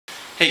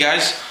Hey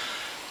guys,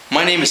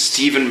 my name is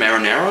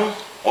Marinaro,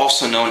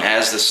 also known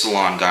as the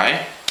Salon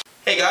Guy.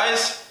 Hey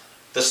guys,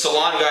 the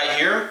Salon Guy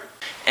here,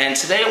 and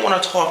today I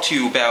want to talk to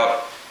you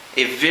about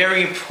a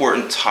very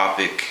important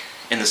topic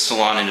in the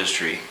salon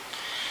industry,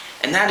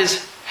 and that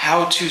is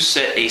how to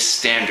set a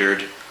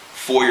standard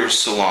for your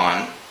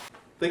salon.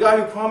 The guy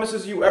who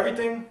promises you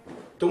everything,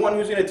 the one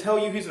who's going to tell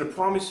you he's going to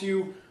promise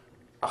you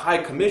a high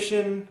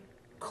commission,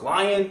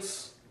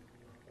 clients,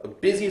 a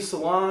busy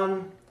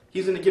salon,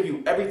 he's going to give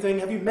you everything.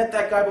 Have you met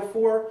that guy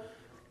before?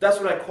 That's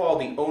what I call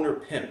the owner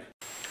pimp.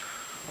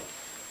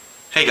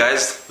 Hey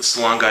guys, the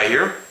Salon Guy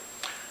here,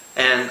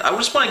 and I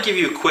just want to give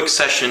you a quick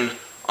session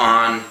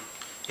on,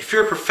 if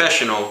you're a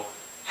professional,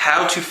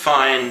 how to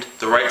find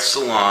the right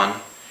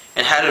salon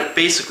and how to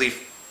basically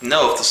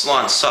know if the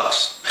salon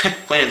sucks,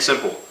 plain and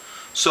simple.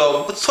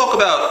 So let's talk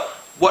about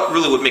what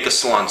really would make a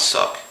salon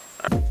suck.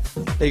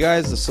 Hey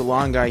guys, the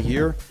Salon Guy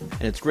here,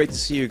 and it's great to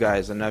see you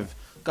guys, and I've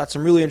got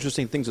some really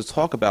interesting things to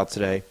talk about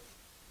today.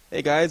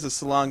 Hey guys, the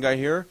Salon Guy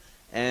here,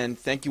 and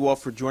thank you all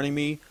for joining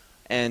me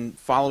and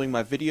following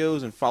my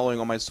videos and following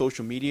all my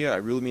social media.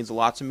 It really means a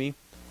lot to me.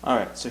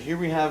 Alright, so here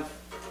we have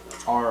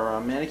our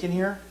mannequin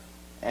here,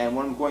 and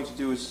what I'm going to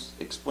do is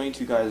explain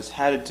to you guys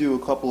how to do a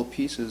couple of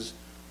pieces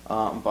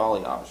in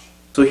balayage.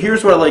 So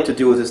here's what I like to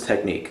do with this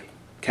technique.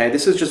 Okay,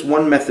 this is just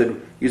one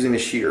method using the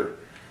shear.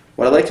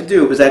 What I like to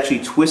do is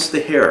actually twist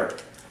the hair.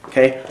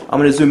 Okay, I'm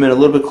going to zoom in a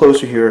little bit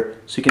closer here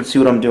so you can see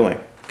what I'm doing.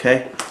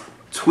 Okay,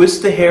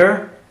 twist the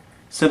hair,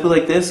 simply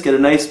like this, get a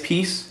nice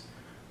piece.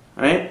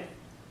 Alright,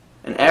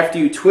 and after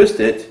you twist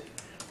it,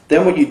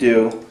 then what you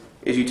do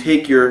is you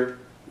take your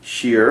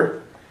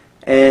shear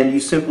and you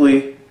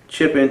simply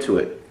chip into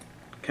it.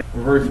 Okay.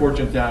 We're very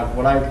fortunate to have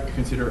what I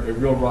consider a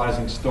real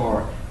rising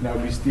star, and that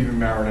would be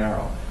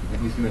Marinaro.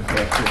 And he's going to talk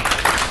too.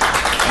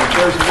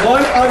 There's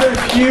one other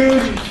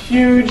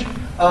huge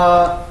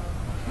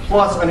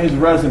plus on his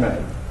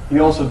resume. He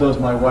also does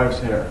my wife's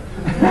hair.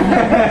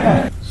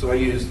 So I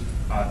used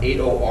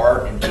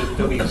 80R and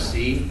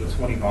 8WC with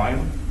 20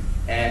 volume,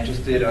 and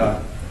just did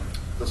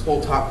this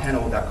whole top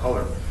panel with that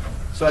color.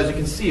 So as you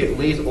can see, it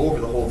lays over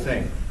the whole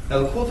thing.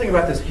 Now the cool thing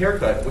about this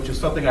haircut, which is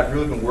something I've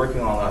really been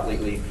working on a lot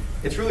lately,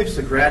 it's really just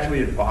a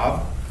graduated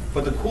bob,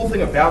 but the cool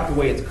thing about the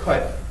way it's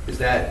cut is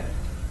that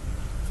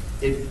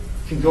it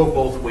can go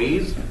both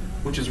ways,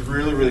 which is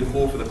really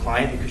cool for the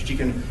client, because she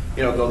can,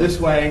 go this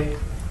way,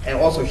 and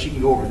also she can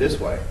go over this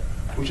way,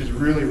 which is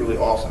really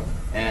awesome.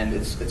 And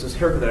it's this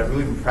haircut that I've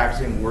really been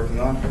practicing and working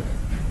on,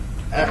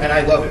 and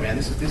I love it, man.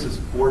 This is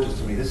gorgeous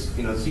to me. This,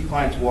 to see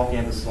clients walking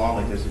into the salon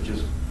like this, it's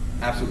just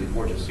absolutely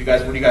gorgeous. You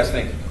guys, what do you guys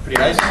think?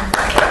 Pretty nice?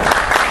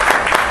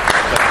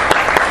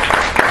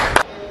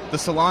 The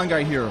Salon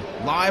Guy here,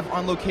 live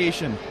on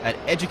location at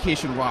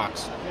Education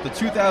Rocks, the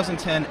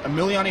 2010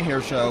 Emiliani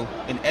Hair Show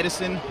in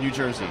Edison, New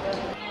Jersey.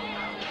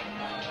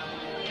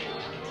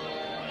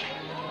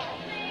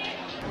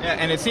 Yeah,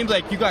 and it seems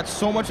like you got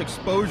so much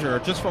exposure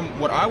just from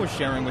what I was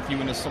sharing with you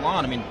in the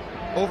salon. I mean,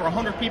 over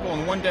 100 people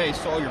in one day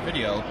saw your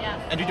video.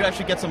 Yeah. And did you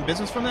actually get some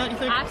business from that, you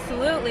think?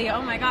 Absolutely.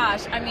 Oh my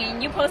gosh. I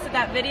mean, you posted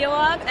that video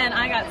up, and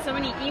I got so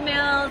many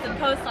emails and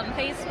posts on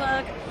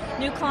Facebook,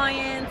 new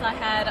clients. I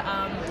had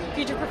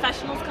future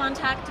professionals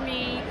contact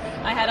me.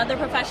 I had other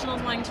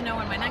professionals wanting to know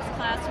when my next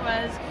class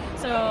was.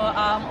 So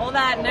all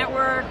that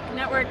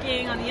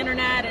networking on the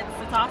internet,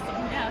 it's awesome.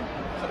 Yeah.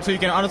 So you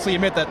can honestly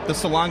admit that the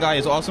Salon Guy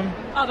is awesome?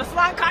 Oh, the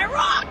Salon Guy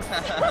rocks!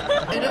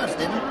 How you doing,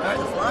 Steven? All right,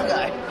 the Salon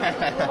Guy.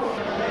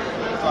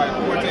 Sorry,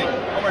 one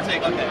more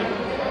take. Okay.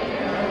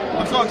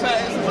 I'm so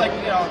excited. This is like,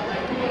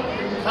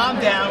 Calm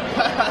down.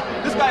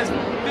 this guy's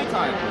big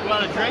time. You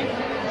want a drink?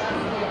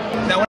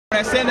 Now, when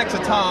I stand next to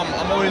Tom,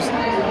 I'm always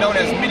known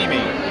as Mini-Me,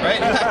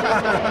 right?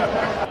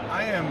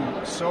 I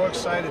am so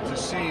excited to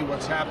see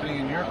what's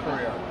happening in your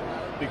career,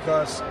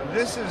 because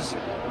this is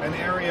an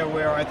area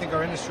where I think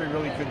our industry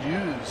really could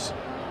use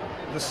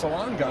the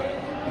Salon Guy.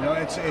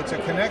 It's a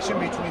connection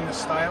between the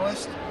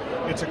stylist,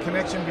 it's a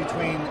connection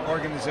between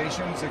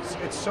organizations,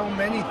 it's so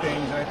many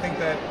things, and I think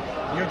that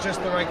you're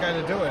just the right guy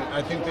to do it.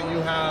 I think that you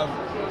have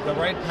the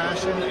right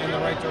passion and the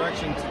right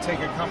direction to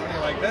take a company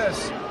like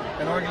this,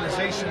 an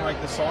organization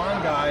like the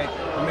Salon Guy,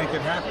 and make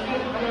it happen.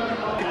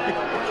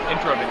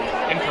 Intro.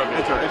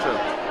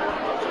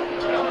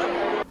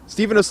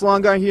 Steven, the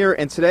Salon Guy here,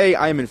 and today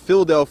I am in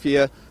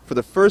Philadelphia for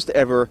the first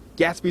ever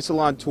Gatsby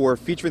Salon Tour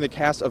featuring the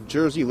cast of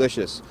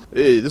Jerseylicious.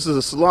 Hey, this is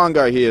a Salon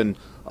Guy here, and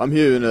I'm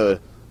here in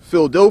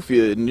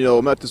Philadelphia, and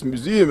I'm at this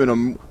museum, and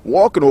I'm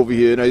walking over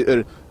here,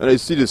 and I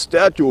see this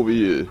statue over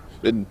here,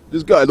 and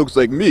this guy looks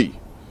like me.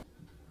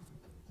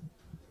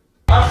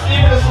 I'm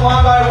Steven, the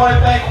Salon Guy. I want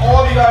to thank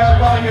all of you guys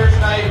for coming here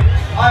tonight.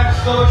 I'm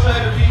so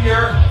excited to be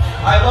here.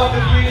 I love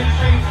the beauty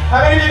industry.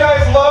 How many of you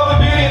guys love the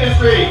beauty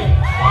industry?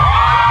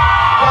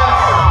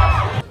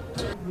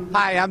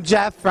 Hi, I'm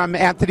Jeff from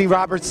Anthony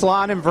Roberts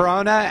Salon in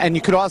Verona, and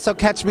you could also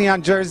catch me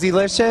on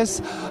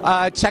Jerseylicious.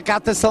 Check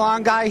out the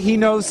Salon Guy. He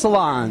knows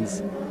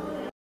salons.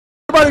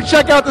 Everybody everybody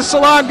check out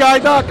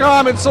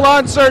TheSalonGuy.com and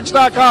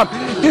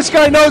SalonSearch.com. This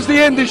guy knows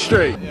the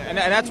industry. And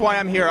that's why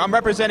I'm here. I'm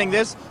representing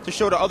this to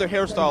show to other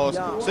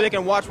hairstylists so they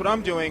can watch what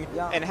I'm doing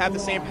and have the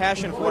same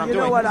passion for what I'm doing.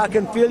 You know what? I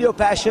can feel your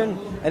passion,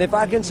 and if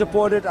I can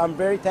support it, I'm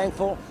very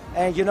thankful.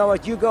 And you know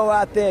what? You go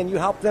out there and you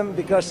help them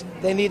because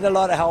they need a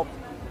lot of help,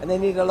 and they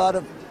need a lot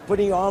of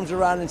putting your arms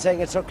around and saying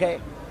it's okay.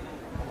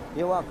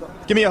 You're welcome.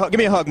 Give me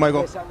a hug,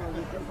 Michael.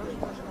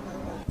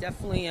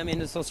 Definitely, I'm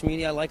into social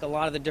media. I like a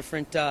lot of the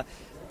different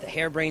the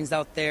hairbrains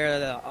out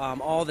there,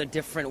 all the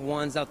different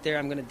ones out there.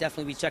 I'm going to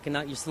definitely be checking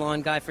out your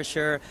Salon Guy for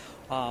sure.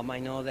 I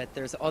know that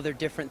there's other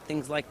different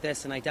things like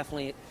this, and I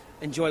definitely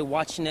enjoy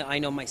watching it. I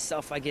know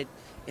myself, I get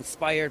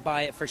inspired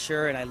by it for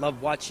sure, and I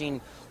love watching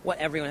what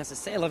everyone has to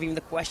say. I love even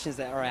the questions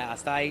that are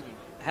asked. I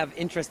have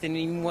interest in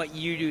even what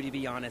you do, to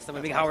be honest. I'm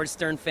a big Howard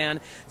Stern fan,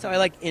 so I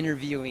like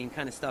interviewing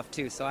kind of stuff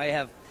too. So I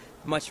have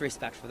much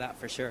respect for that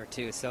for sure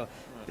too. So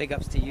big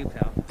ups to you,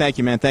 pal. Thank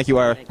you, man. Thank you,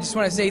 Ira. Just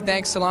want to say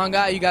thanks, Salon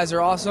Guy. You guys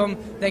are awesome.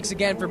 Thanks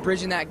again for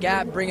bridging that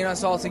gap, bringing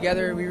us all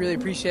together. We really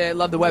appreciate it.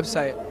 Love the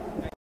website.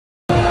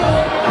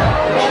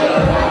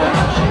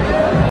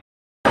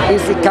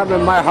 It's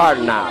becoming my heart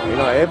now. You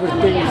know,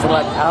 everything is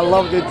like I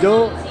love to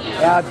do,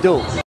 I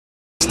do.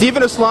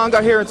 Steven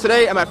TheSalonGuy here, and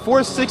today I'm at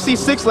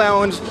 466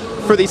 Lounge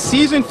for the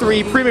Season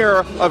 3 premiere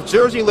of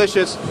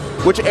Jerseylicious,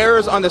 which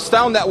airs on the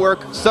Style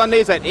Network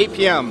Sundays at 8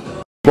 p.m.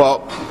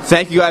 Well,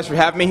 thank you guys for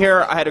having me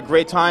here. I had a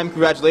great time.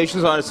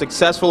 Congratulations on a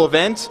successful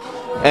event,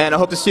 and I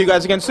hope to see you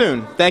guys again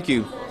soon. Thank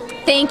you.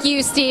 Thank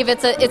you, Steve.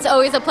 It's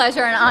always a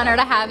pleasure and honor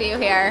to have you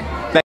here.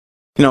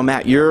 You know,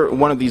 Matt, you're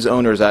one of these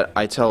owners that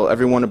I tell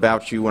everyone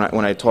about you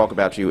when I talk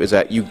about you is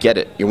that you get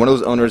it. You're one of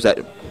those owners that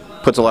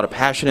puts a lot of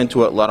passion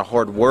into it, a lot of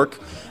hard work,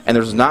 and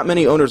there's not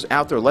many owners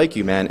out there like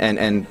you, man,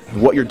 and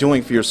what you're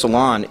doing for your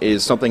salon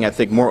is something I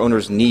think more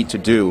owners need to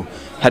do.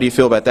 How do you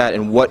feel about that,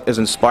 and what has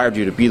inspired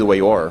you to be the way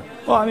you are?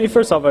 Well, I mean,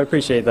 first off, I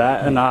appreciate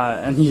that,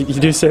 and you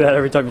do say that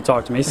every time you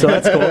talk to me, so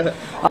that's cool.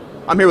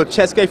 I'm here with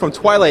Chesuke from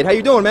Twilight. How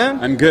you doing,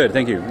 man? I'm good,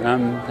 thank you.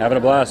 I'm having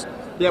a blast.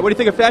 Yeah, what do you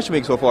think of Fashion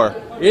Week so far?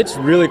 It's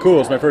really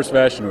cool. It's my first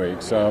Fashion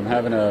Week, so I'm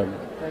having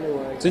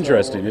it's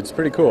interesting. It's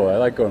pretty cool. I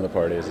like going to the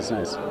parties. It's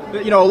nice.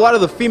 You know, a lot of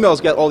the females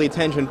get all the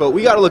attention, but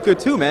we got to look good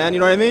too, man. You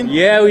know what I mean?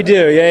 Yeah, we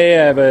do.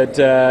 Yeah, but,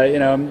 you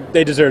know,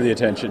 they deserve the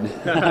attention.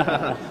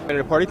 Ready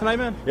to party tonight,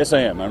 man? Yes,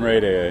 I am. I'm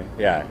ready to,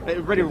 yeah.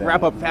 Ready to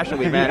wrap up Fashion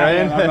Week, man,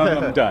 right? right?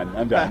 I'm done.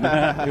 I'm done.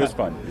 It was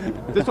fun.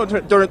 Just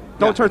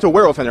don't turn to a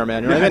werewolf in there,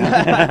 man. You know what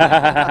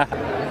I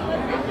mean?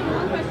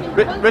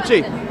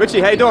 Richie,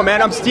 how you doing,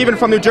 man? I'm Steven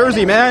from New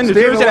Jersey, man. New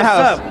Jersey in the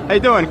house. How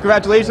you doing?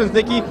 Congratulations,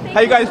 Nikki.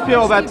 How you guys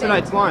feel about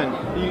tonight's line?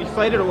 Are you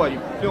excited or what? You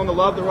feeling the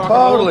love, the rock and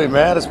roll? Totally,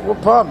 man. We're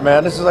pumped,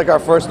 man. This is like our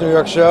first New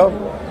York show.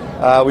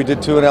 We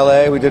did 2 in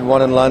LA, we did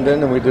 1 in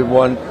London, and we did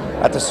 1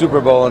 at the Super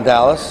Bowl in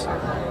Dallas.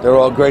 They were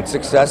all great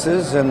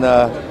successes, and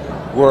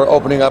we're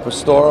opening up a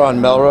store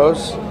on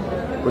Melrose,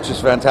 which is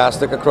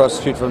fantastic, across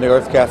the street from the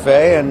Earth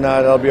Cafe, and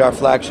that'll be our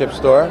flagship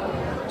store.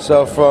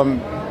 So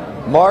from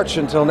March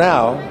until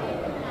now,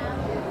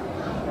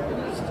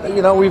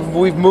 you know,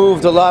 we've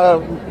moved a lot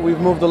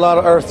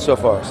of earth so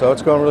far, so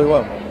it's going really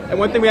well. And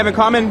one thing we have in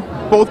common,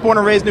 both born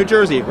and raised New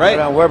Jersey, right?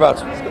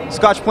 Whereabouts?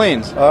 Scotch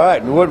Plains. All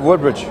right,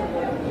 Woodbridge.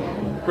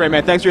 Great,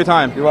 man. Thanks for your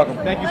time. You're welcome.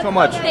 Thank you so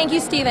much. Thank you,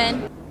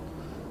 Steven.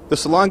 The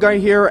Salon Guy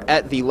here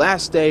at the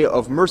last day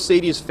of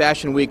Mercedes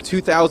Fashion Week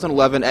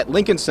 2011 at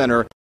Lincoln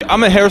Center.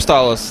 I'm a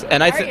hairstylist,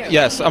 and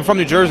yes, I'm from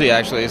New Jersey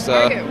actually.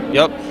 So,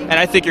 yep. And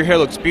I think your hair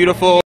looks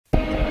beautiful.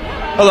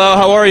 Hello,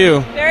 how are you?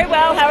 Very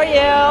well, how are you?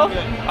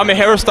 I'm a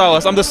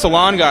hairstylist. I'm the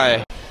Salon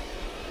Guy.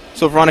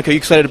 So, Veronica, are you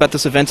excited about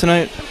this event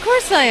tonight? Of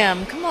course I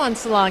am. Come on,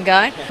 Salon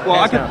Guy. Well,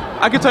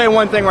 I can tell you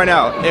one thing right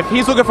now. If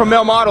he's looking for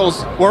male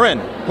models, we're in.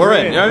 We're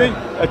in. You know what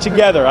I mean?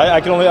 Together. I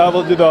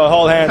will do the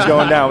whole hands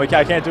going down.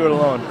 I can't do it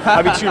alone.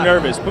 I'd be too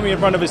nervous. Put me in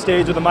front of a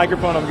stage with a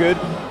microphone, I'm good.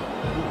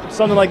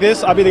 Something like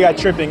this, I'll be the guy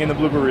tripping in the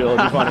blooper reel.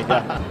 It'll be funny.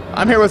 Yeah.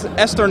 I'm here with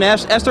Esther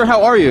Nash. Esther,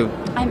 how are you?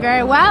 I'm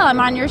very well. I'm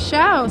on your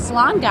show,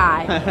 Salon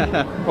Guy.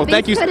 Well,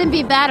 thank you. Couldn't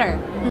be better.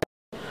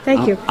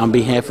 Thank you. On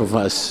behalf of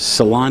us,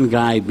 Salon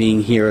Guy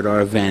being here at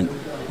our event,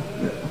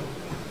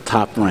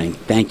 top rank.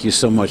 Thank you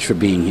so much for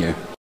being here.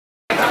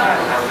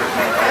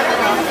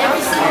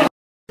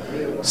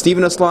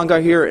 Steven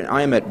TheSalonGuy here, and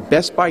I am at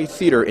Best Buy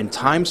Theater in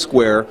Times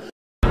Square.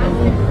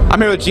 I'm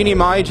here with Jeannie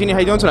Mai. Jeannie, how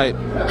you doing tonight?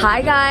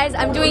 Hi guys,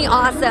 I'm doing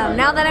awesome.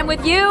 Now that I'm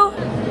with you,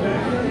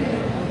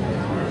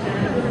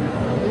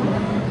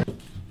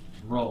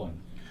 Rolling.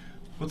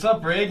 What's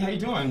up, Brig? How you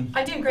doing?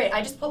 I'm doing great.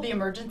 I just pulled the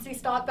emergency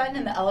stop button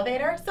in the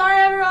elevator.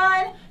 Sorry,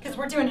 everyone, because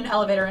we're doing an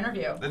elevator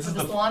interview with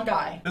the Salon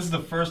Guy. This is the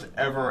first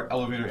ever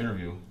elevator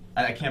interview.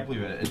 I can't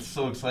believe it. It's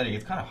so exciting.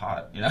 It's kind of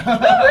hot, you know?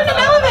 We're in an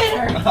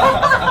elevator!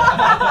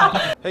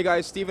 Hey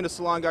guys, Steven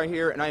TheSalonGuy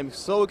here, and I am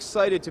so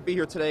excited to be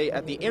here today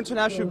at the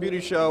International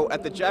Beauty Show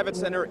at the Javits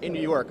Center in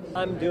New York.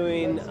 I'm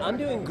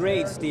doing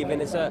great,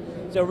 Steven. It's a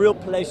real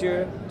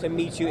pleasure to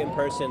meet you in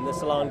person, the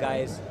Salon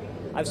Guys.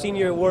 I've seen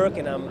your work,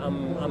 and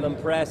I'm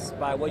impressed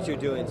by what you're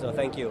doing, so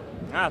thank you.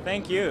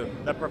 Thank you.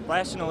 The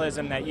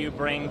professionalism that you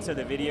bring to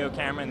the video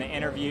camera and the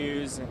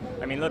interviews.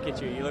 I mean, look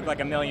at you. You look like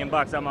 $1 million.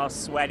 I'm all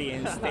sweaty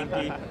and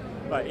stinky.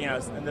 But, you know,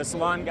 the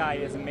Salon Guy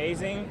is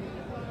amazing.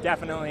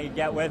 Definitely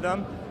get with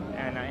him.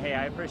 And, hey,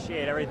 I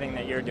appreciate everything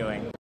that you're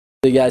doing.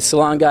 Hey guys,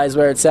 Salon Guy is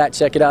where it's at.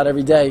 Check it out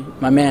every day.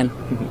 My man.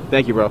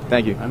 Thank you, bro.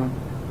 Thank you.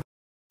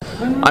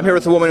 I'm here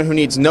with a woman who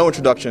needs no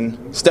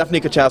introduction. Stephanie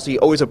Kachowski,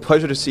 always a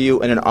pleasure to see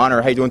you and an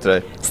honor. How you doing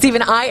today?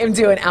 Stephen, I am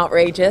doing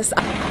outrageous.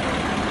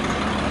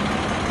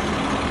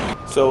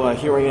 So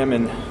here I am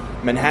in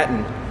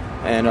Manhattan,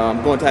 and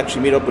I'm going to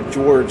actually meet up with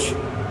George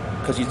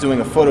because he's doing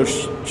a photo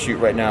shoot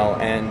right now,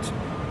 and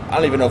I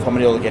don't even know if I'm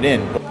going to be able to get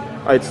in.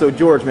 All right, so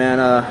George, man,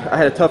 I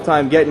had a tough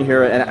time getting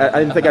here, and I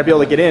didn't think I'd be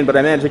able to get in, but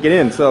I managed to get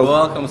in. So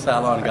welcome,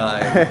 Salon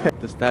Guy.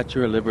 The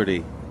Statue of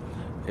Liberty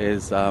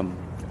is it's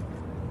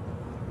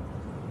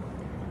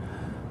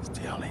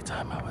the only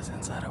time I was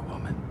inside a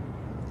woman.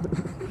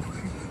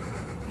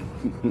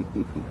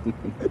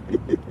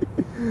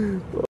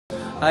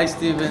 Hi,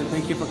 Stephen.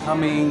 Thank you for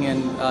coming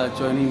and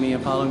joining me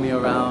and following me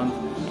around.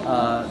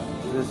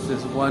 This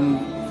is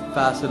one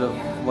facet of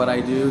what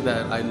I do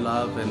that I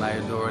love and I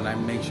adore, and I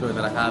make sure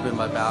that I have in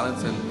my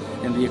balance and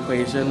in the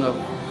equation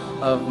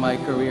of my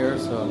career.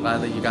 So I'm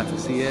glad that you got to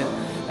see it,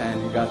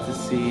 and you got to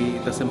see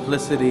the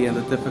simplicity and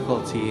the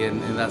difficulty in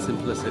that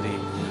simplicity,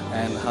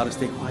 and how to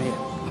stay quiet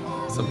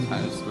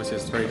sometimes, which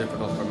is very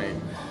difficult for me.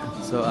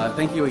 So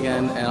thank you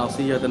again, and I'll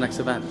see you at the next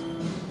event.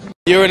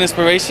 You're an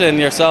inspiration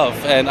yourself,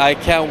 and I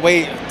can't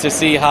wait to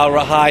see how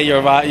high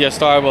your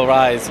star will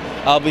rise.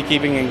 I'll be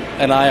keeping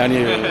an eye on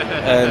you,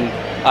 and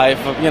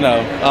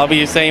I'll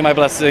be saying my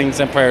blessings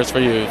and prayers for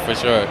you, for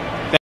sure.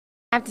 I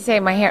have to say,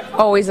 my hair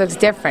always looks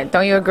different.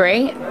 Don't you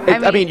agree?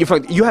 I mean,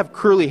 you have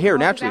curly hair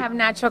naturally. I have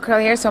natural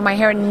curly hair, so my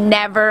hair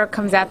never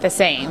comes out the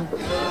same.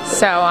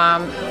 So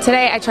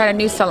today I tried a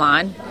new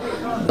salon,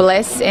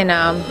 Bliss, in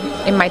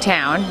my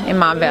town, in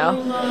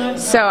Montville.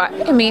 So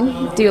I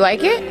mean, do you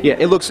like it? Yeah,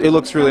 it looks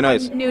really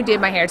nice. New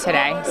did my hair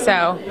today,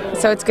 so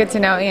it's good to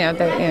know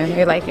that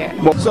you like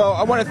it. So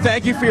I want to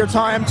thank you for your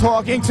time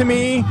talking to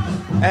me,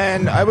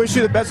 and I wish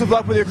you the best of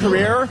luck with your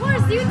career. Of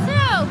course, you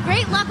too.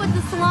 Great luck with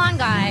the Salon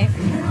Guy.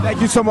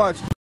 Thank you so much.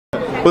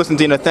 Listen,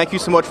 Dina, thank you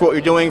so much for what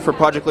you're doing for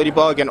Project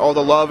Ladybug and all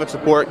the love and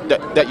support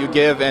that you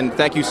give, and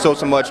thank you so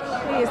much.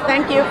 Please,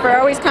 thank you for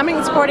always coming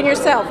and supporting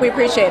yourself. We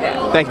appreciate it.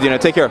 Thank you, Dina.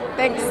 Take care.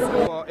 Thanks.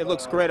 Well, it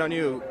looks great on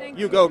you.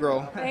 You go,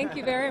 girl. Thank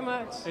you very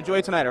much.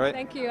 Enjoy tonight, all right?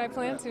 Thank you. I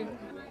plan to.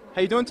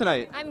 How you doing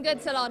tonight? I'm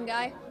good, Salon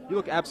Guy. You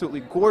look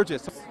absolutely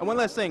gorgeous. And one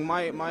last thing,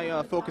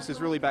 my focus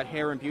is really about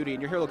hair and beauty,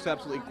 and your hair looks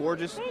absolutely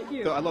gorgeous. Thank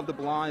you. I love the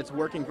blonde. It's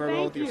working very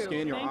well with your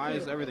skin, your Thank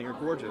eyes, you. everything. You're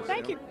gorgeous.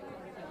 Thank you.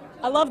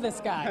 I love this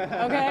guy,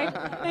 okay?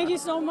 Thank you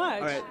so much.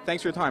 All right,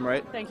 thanks for your time,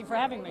 right? Thank you for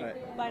having me.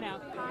 Bye now.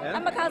 Yeah?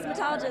 I'm a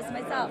cosmetologist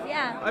myself,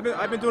 yeah.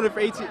 I've been doing it for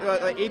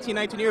 18,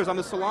 19 years. I'm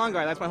the salon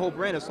guy. That's my whole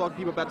brand. I talk to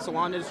people about the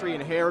salon industry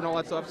and hair and all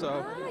that stuff.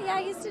 So. Oh, yeah,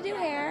 I used to do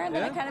hair, and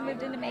then I Yeah? kind of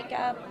moved into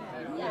makeup.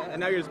 Yeah. And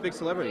now you're this big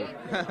celebrity.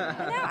 No,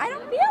 I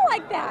don't feel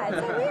like that.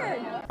 It's so weird.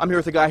 I'm here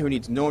with a guy who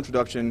needs no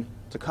introduction,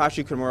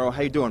 Takashi Komuro.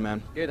 How you doing,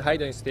 man? Good. How you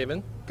doing,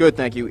 Steven? Good,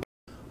 thank you.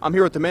 I'm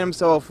here with the man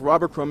himself,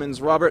 Robert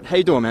Crumans. Robert, how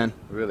you doing, man?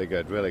 Really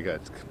good, really good.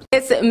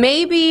 It's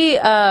maybe,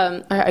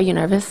 are you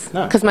nervous?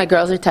 No. Because my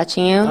girls are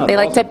touching you. Oh, they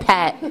like awesome. to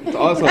pet. It's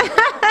awesome.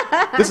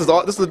 This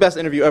is the best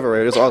interview ever,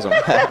 right? It's awesome.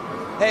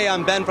 Hey,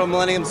 I'm Ben from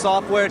Millennium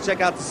Software.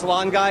 Check out the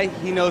Salon Guy.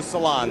 He knows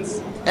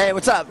salons. Hey,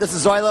 what's up? This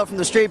is Zoilo from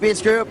the Street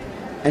Beats Group.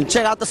 And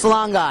check out the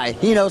Salon Guy.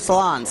 He knows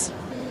salons.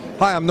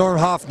 Hi, I'm Norm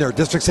Hoffner,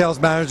 District Sales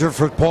Manager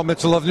for Paul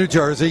Mitchell of New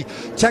Jersey.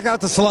 Check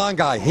out the Salon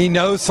Guy. He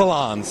knows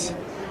salons.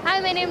 Hi,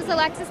 my name is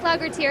Alexis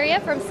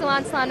Lagerteria from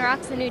Salon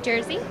Rocks in New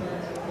Jersey.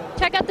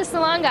 Check out the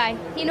Salon Guy.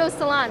 He knows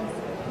salons.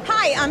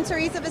 Hi, I'm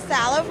Teresa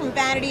Vasallo from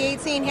Vanity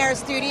 18 Hair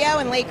Studio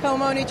in Lake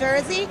Como, New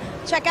Jersey.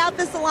 Check out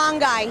the Salon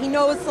Guy. He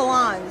knows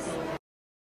salons.